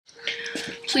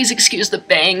Please excuse the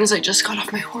bangs, I just got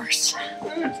off my horse.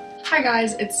 Hi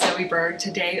guys, it's Zoe Berg.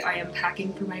 Today I am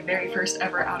packing for my very first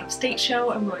ever out-of-state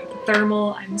show. I'm going to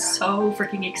Thermal. I'm so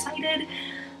freaking excited.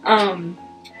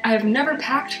 I have never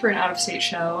packed for an out-of-state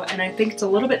show, and I think it's a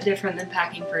little bit different than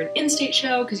packing for an in-state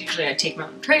show, because usually I take my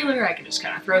own trailer, I can just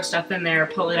kind of throw stuff in there,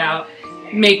 pull it out,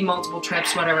 make multiple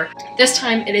trips, whatever. This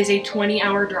time it is a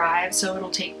 20-hour drive, so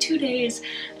it'll take 2 days,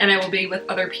 and I will be with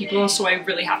other people, so I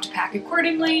really have to pack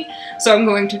accordingly. So I'm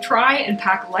going to try and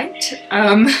pack light,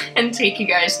 and take you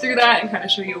guys through that and kind of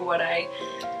show you what I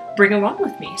bring along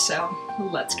with me. So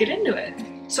let's get into it.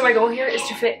 So my goal here is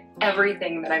to fit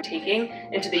everything that I'm taking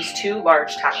into these 2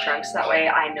 large tack trunks. That way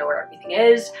I know where everything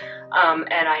is,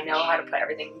 and I know how to put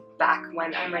everything back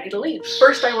when I'm ready to leave.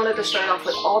 First, I wanted to start off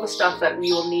with all the stuff that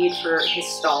we will need for his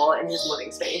stall and his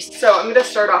living space. So I'm gonna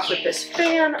start off with this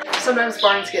fan. Sometimes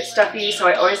barns get stuffy, so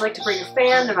I always like to bring a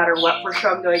fan no matter what horse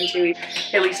show I'm going to.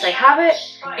 At least I have it.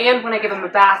 And when I give him a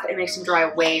bath, it makes him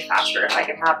dry way faster if I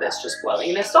can have this just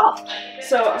blowing in his stall.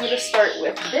 So I'm gonna start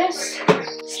with this.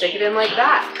 Stick it in like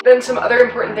that. Then some other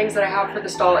important things that I have for the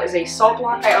stall is a salt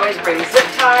block. I always bring zip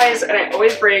ties, and I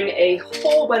always bring a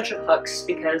whole bunch of hooks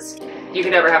because you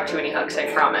can never have too many hooks,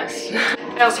 I promise.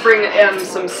 I also bring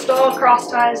some stall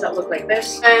cross ties that look like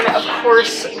this. And of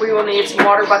course, we will need some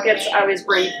water buckets. I always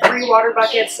bring 3 water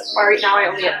buckets. Right now I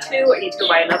only have 2. I need to go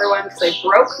buy another one because I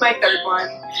broke my 3rd one.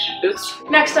 Oops.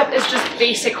 Next up is just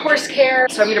basic horse care.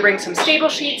 So I'm gonna bring some stable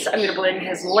sheets. I'm gonna bring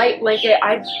his light blanket.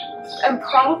 I'm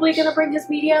probably gonna bring his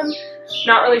medium.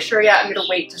 Not really sure yet. I'm gonna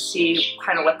wait to see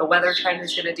kind of what the weather trend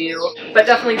is gonna do. But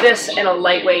definitely this and a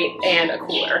lightweight and a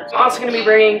cooler. I'm also gonna be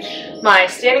bringing my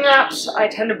standing wraps. I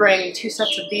tend to bring 2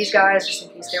 sets of these guys just in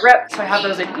case they rip. So I have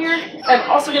those in here. I'm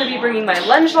also gonna be bringing my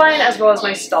lunge line as well as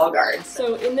my stall guards.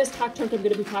 So in this tack trunk, I'm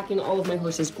gonna be packing all of my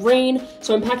horse's grain.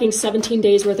 So I'm packing 17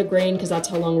 days worth of grain because that's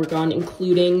how long we're gone,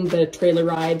 including the trailer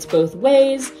rides both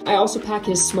ways. I also pack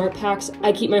his smart packs.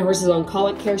 I keep my horses on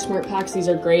colic care smart packs. These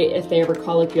are great if they ever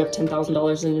colic. You have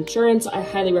 $10,000 in insurance. I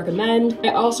highly recommend. I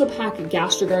also pack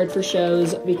GastroGuard for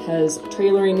shows because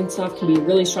trailering and stuff can be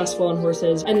really stressful on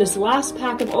horses. And this last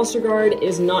pack of UlcerGuard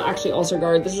is not actually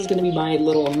UlcerGuard. This is going to be my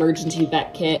little emergency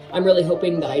vet kit. I'm really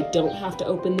hoping that I don't have to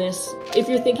open this. If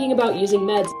you're thinking about using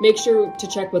meds, make sure to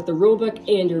check with the rulebook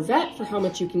and your vet for how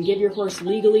much you can give your horse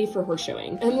legally for horse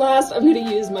showing. And last, I'm going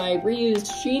to use my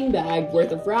reused Sheen bag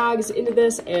worth of rags into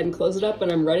this and close it up,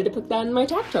 and I'm ready to put that in my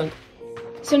tack trunk.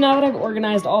 So now that I've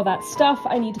organized all that stuff,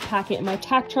 I need to pack it in my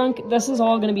tack trunk. This is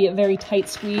all going to be a very tight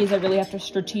squeeze. I really have to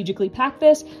strategically pack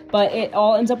this, but it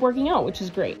all ends up working out, which is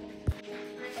great.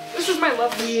 This is my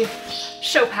lovely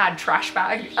show pad trash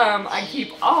bag. I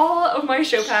keep all of my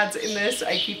show pads in this.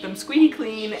 I keep them squeaky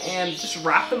clean and just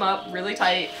wrap them up really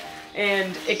tight,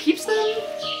 and it keeps them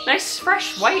nice,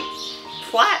 fresh, white,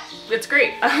 flat. It's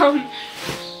great.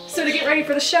 So to get ready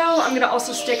for the show, I'm gonna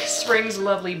also stick Spring's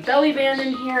lovely belly band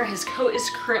in here. His coat is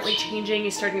currently changing.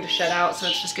 He's starting to shed out, so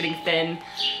it's just getting thin.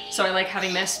 So I like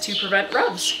having this to prevent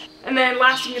rubs. And then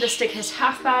last, I'm gonna stick his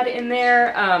half pad in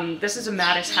there. This is a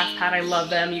Mattis half pad. I love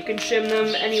them. You can shim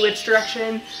them any which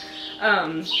direction.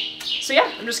 So yeah,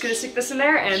 I'm just gonna stick this in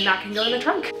there, and that can go in the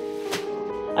trunk.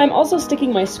 I'm also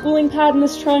sticking my schooling pad in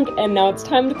this trunk, and now it's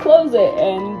time to close it.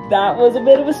 And that was a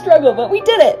bit of a struggle, but we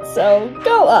did it, so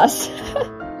go us.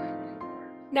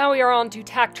 Now we are on to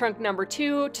tack trunk number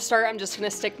 2. To start, I'm just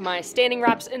gonna stick my standing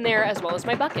wraps in there as well as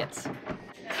my buckets.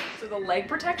 So the leg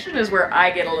protection is where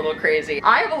I get a little crazy.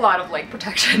 I have a lot of leg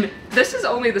protection. This is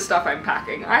only the stuff I'm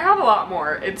packing. I have a lot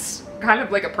more. It's kind of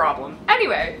like a problem.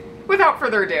 Anyway, without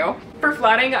further ado, for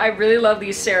flatting, I really love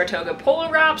these Saratoga polo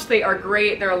wraps. They are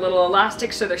great. They're a little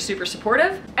elastic, so they're super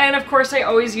supportive. And of course, I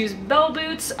always use bell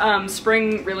boots.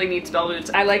 Spring really needs bell boots.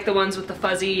 I like the ones with the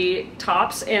fuzzy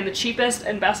tops, and the cheapest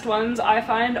and best ones I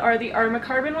find are the Arma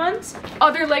Carbon ones.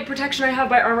 Other leg protection I have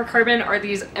by Arma Carbon are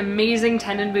these amazing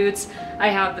tendon boots. I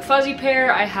have the fuzzy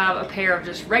pair. I have a pair of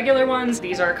just regular ones.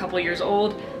 These are a couple years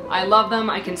old. I love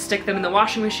them. I can stick them in the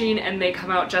washing machine and they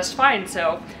come out just fine.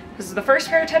 So this is the first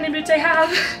pair of tendon boots I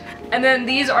have. And then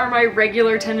these are my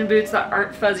regular tendon boots that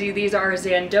aren't fuzzy. These are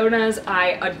Zandona's.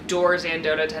 I adore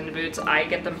Zandona tendon boots. I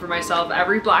get them for myself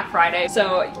every Black Friday.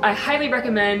 So I highly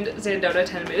recommend Zandona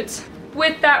tendon boots.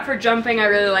 With that, for jumping, I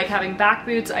really like having back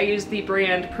boots. I use the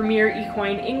brand Premier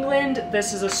Equine England.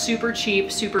 This is a super cheap,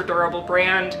 super durable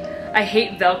brand. I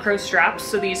hate Velcro straps,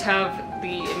 so these have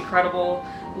the incredible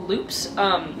loops.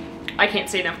 I can't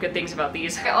say enough good things about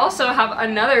these. I also have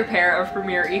another pair of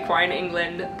Premier Equine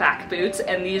England back boots,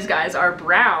 and these guys are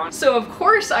brown. So of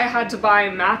course I had to buy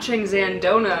matching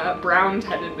Zandona brown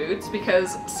tendon boots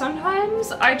because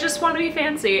sometimes I just want to be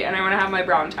fancy and I want to have my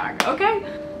brown tag, okay?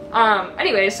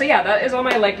 Anyway, so yeah, that is all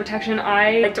my leg protection.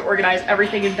 I like to organize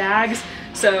everything in bags,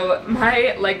 so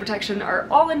my leg protection are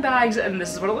all in bags, and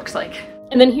this is what it looks like.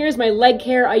 And then here's my leg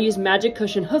care. I use Magic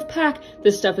Cushion Hoof Pack.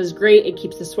 This stuff is great. It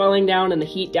keeps the swelling down and the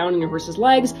heat down in your horse's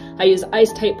legs. I use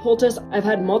Ice Tight Poultice. I've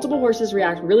had multiple horses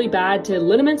react really bad to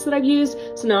liniments that I've used,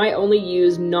 so now I only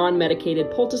use non-medicated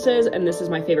poultices, and this is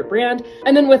my favorite brand.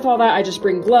 And then with all that, I just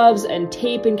bring gloves and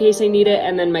tape in case I need it,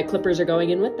 and then my clippers are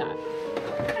going in with that.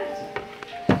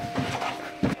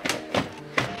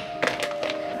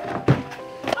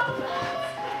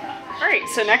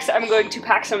 So next I'm going to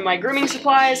pack some of my grooming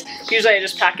supplies. Usually I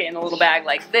just pack it in a little bag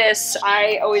like this.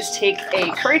 I always take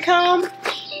a curry comb,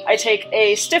 I take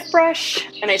a stiff brush,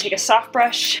 and I take a soft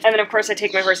brush, and then of course I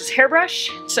take my horse's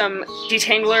hairbrush, some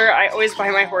detangler. I always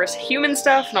buy my horse human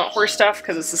stuff, not horse stuff,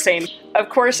 because it's the same. Of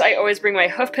course, I always bring my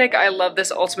hoof pick. I love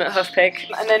this Ultimate Hoof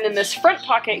Pick. And then in this front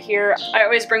pocket here, I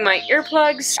always bring my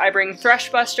earplugs. I bring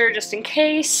Thrush Buster just in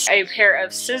case, a pair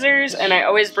of scissors, and I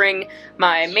always bring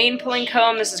my mane pulling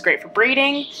comb. This is great for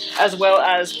braiding, as well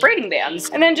as braiding bands.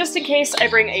 And then just in case, I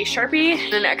bring a Sharpie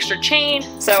and an extra chain,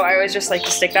 so I always just like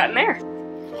to stick that in there.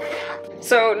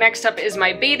 So next up is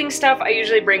my bathing stuff. I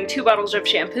usually bring 2 bottles of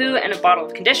shampoo and a bottle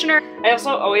of conditioner. I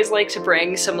also always like to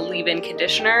bring some leave-in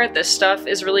conditioner. This stuff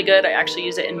is really good. I actually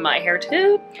use it in my hair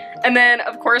too. And then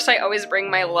of course I always bring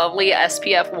my lovely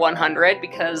SPF 100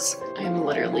 because I'm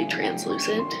literally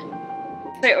translucent.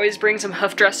 I always bring some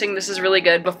hoof dressing. This is really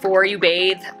good before you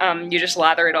bathe. You just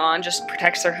lather it on, just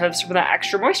protects their hooves from that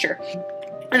extra moisture.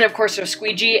 And of course, a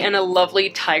squeegee and a lovely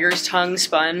tiger's tongue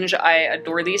sponge. I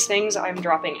adore these things. I'm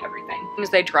dropping everything.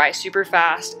 They dry super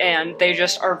fast and they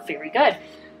just are very good.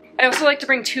 I also like to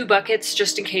bring 2 buckets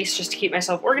just in case, just to keep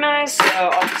myself organized. So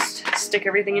I'll just stick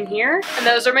everything in here. And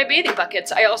those are my bathing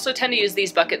buckets. I also tend to use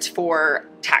these buckets for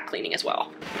tack cleaning as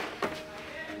well.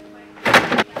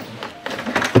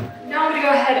 Now I'm gonna go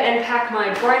ahead and pack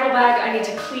my bridle bag. I need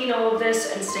to clean all of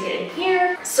this and stick it in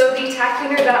here. So the tack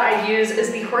cleaner that I use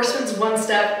is the Horseman's One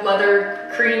Step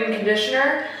Leather Cream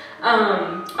Conditioner.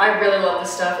 I really love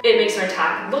this stuff. It makes my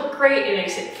tack look great, it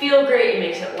makes it feel great, it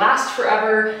makes it last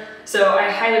forever. So I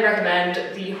highly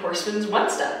recommend the Horseman's One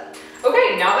Step.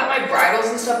 Okay, now that my bridles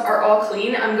and stuff are all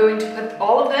clean, I'm going to put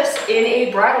all of this in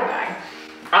a bridle bag.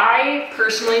 I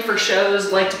personally, for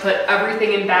shows, like to put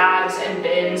everything in bags and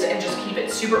bins and just keep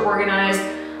it super organized.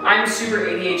 I'm super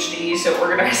ADHD, so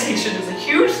organization is a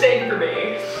huge thing for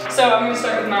me. So I'm gonna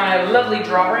start with my lovely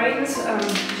draw reins. I'm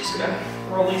just gonna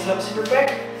roll these up super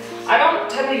quick. I don't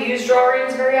tend to use draw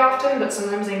reins very often, but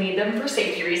sometimes I need them for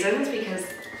safety reasons because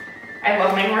I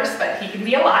love my horse, but he can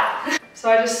be a lot.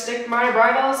 So I just stick my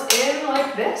bridles in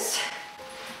like this.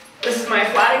 This is my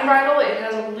flatting bridle. It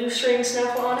has a loose ring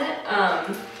snaffle on it.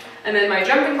 And then my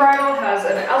jumping bridle has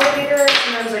an elevator.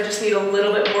 Sometimes I just need a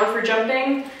little bit more for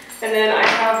jumping. And then I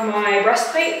have my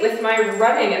breastplate with my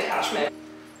running attachment.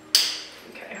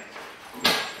 Okay.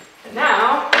 And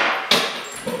now,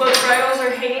 both bridles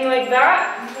are hanging like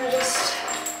that. I just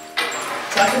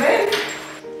tuck them in.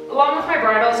 Along with my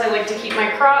bridles, I like to keep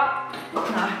my crop.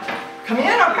 Come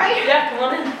in, okay? Yeah, come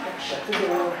on in. Shut the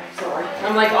door. Sorry.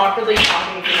 I'm like awkwardly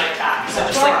talking through my back, so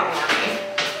just like ignore me.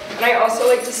 And I also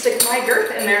like to stick my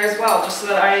girth in there as well, just so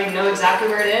that I know exactly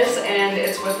where it is and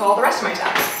it's with all the rest of my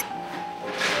tacks.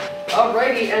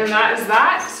 Alrighty, and that is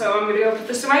that. So I'm gonna go put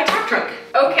this in my tack trunk.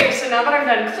 Okay, so now that I'm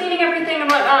done cleaning everything and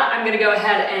whatnot, I'm gonna go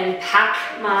ahead and pack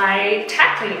my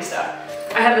tack cleaning stuff.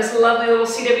 I have this lovely little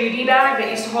CWD bag that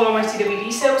used to hold all my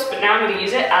CWD soaps, but now I'm gonna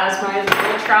use it as my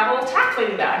little travel tack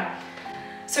cleaning bag.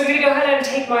 So I'm gonna go ahead and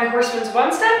take my Horseman's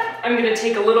One Step. I'm gonna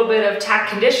take a little bit of tack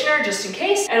conditioner just in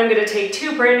case, and I'm gonna take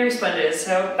 2 brand new sponges,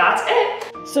 so that's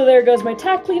it. So there goes my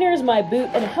tack cleaners, my boot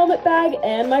and helmet bag,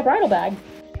 and my bridle bag.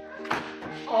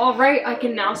 All right, I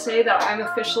can now say that I'm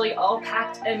officially all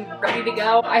packed and ready to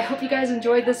go. I hope you guys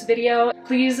enjoyed this video.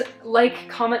 Please like,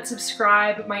 comment,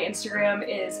 subscribe. My Instagram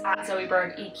is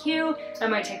 @ZoeBergEQ, and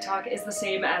my TikTok is the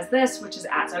same as this, which is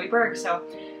 @ZoeBerg. So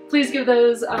please give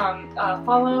those a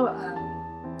follow.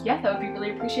 Yeah, that would be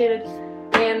really appreciated.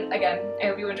 And again, I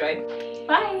hope you enjoyed.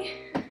 Bye!